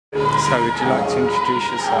So would you like to introduce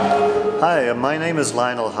yourself? Hi, my name is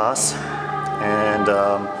Lionel Haas, and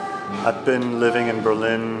I've been living in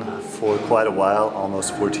Berlin for quite a while,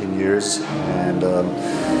 almost 14 years, and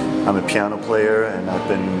I'm a piano player, and I've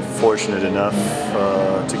been fortunate enough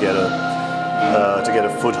to get a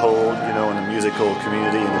foothold, you know, in the musical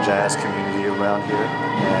community, in the jazz community around here,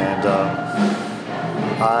 and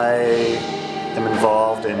I am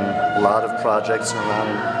involved in a lot of projects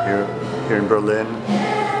around here in Berlin.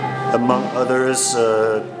 Among others,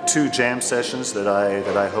 two jam sessions that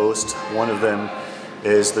I host. One of them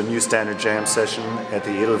is the New Standard Jam session at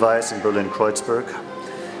the Edelweiss in Berlin-Kreuzberg,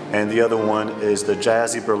 and the other one is the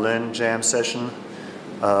Jazzy Berlin Jam session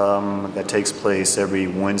that takes place every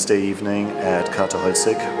Wednesday evening at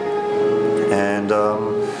Holzig. And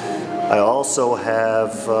I also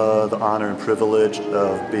have the honor and privilege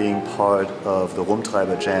of being part of the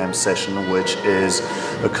Rumtreiber Jam session, which is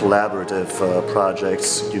a collaborative project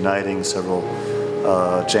uniting several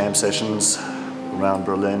jam sessions around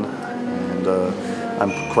Berlin, and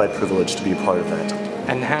I'm quite privileged to be a part of that.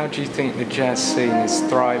 And how do you think the jazz scene is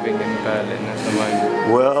thriving in Berlin at the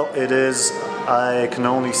moment? Well, it is. I can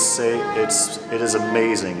only say it is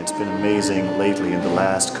amazing. It's been amazing lately in the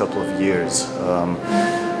last couple of years.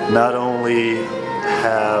 Not only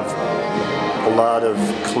have a lot of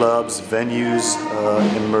clubs, venues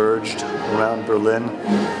emerged around Berlin.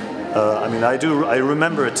 I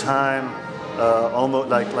remember a time almost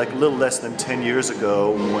like a little less than 10 years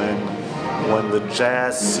ago when the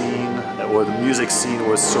jazz scene or the music scene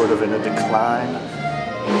was sort of in a decline.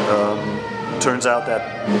 Turns out that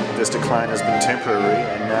this decline has been temporary,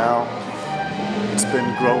 and now it's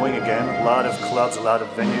been growing again. A lot of clubs, a lot of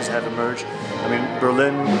venues have emerged. I mean,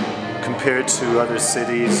 Berlin, compared to other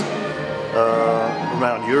cities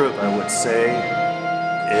around Europe, I would say,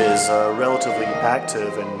 is relatively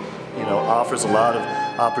active and, you know, offers a lot of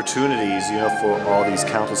opportunities, you know, for all these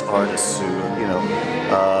countless artists who, you know,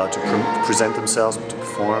 to present themselves, to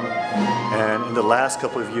perform. And in the last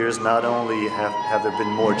couple of years, not only have there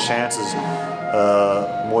been more chances,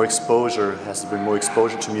 has there been more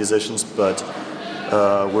exposure to musicians, but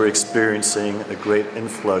we're experiencing a great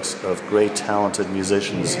influx of great talented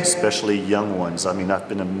musicians, especially young ones. I mean, I've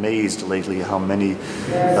been amazed lately how many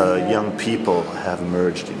young people have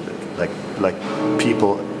emerged, like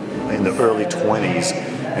people in the early 20s,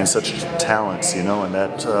 and such talents, you know, and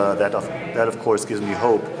that of course gives me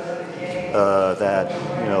hope that,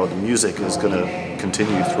 you know, the music is going to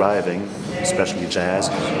continue thriving, especially jazz.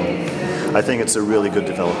 So I think it's a really good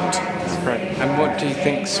development. That's great. And what do you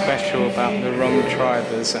think special about the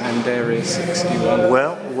Rumtreibers and Area 61?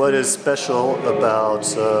 Well, what is special about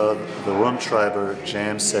the Rumtreiber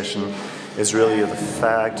Jam session is really the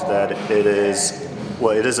fact that it is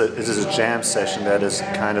a jam session that is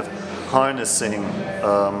kind of harnessing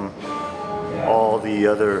all the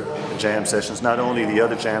other jam sessions, not only the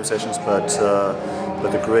other jam sessions, but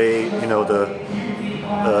the great, you know, the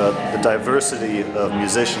diversity of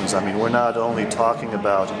musicians. I mean, we're not only talking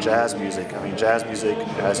about jazz music. I mean, jazz music,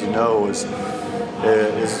 as you know, is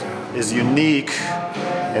unique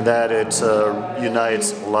in that it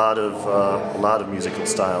unites a lot of musical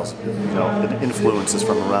styles. You know, it influences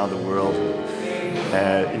from around the world,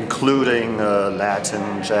 including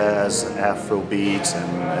Latin, jazz, Afrobeat,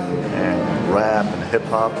 and rap and hip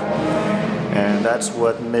hop. And that's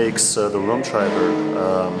what makes the Rumtreiber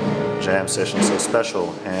Jam session so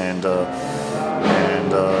special. And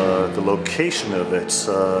the location of it,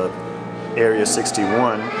 Area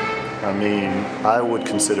 61, I mean, I would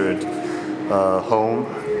consider it home,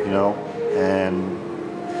 you know,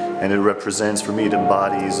 and it represents, for me, it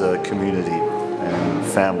embodies a community and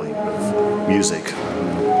family of music.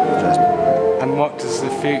 And what does the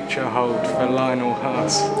future hold for Lionel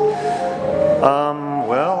Haas?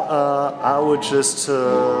 I would just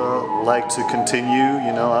like to continue.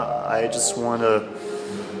 You know, I just want to,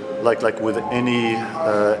 like with any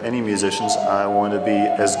musicians, I want to be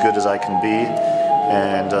as good as I can be,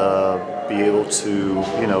 and be able to,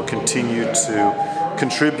 you know, continue to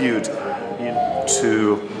contribute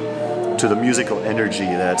to the musical energy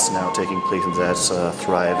that's now taking place and that's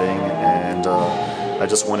thriving. And I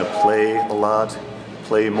just want to play a lot,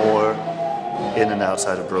 play more in and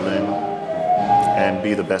outside of Berlin, and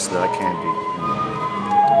be the best that I can be.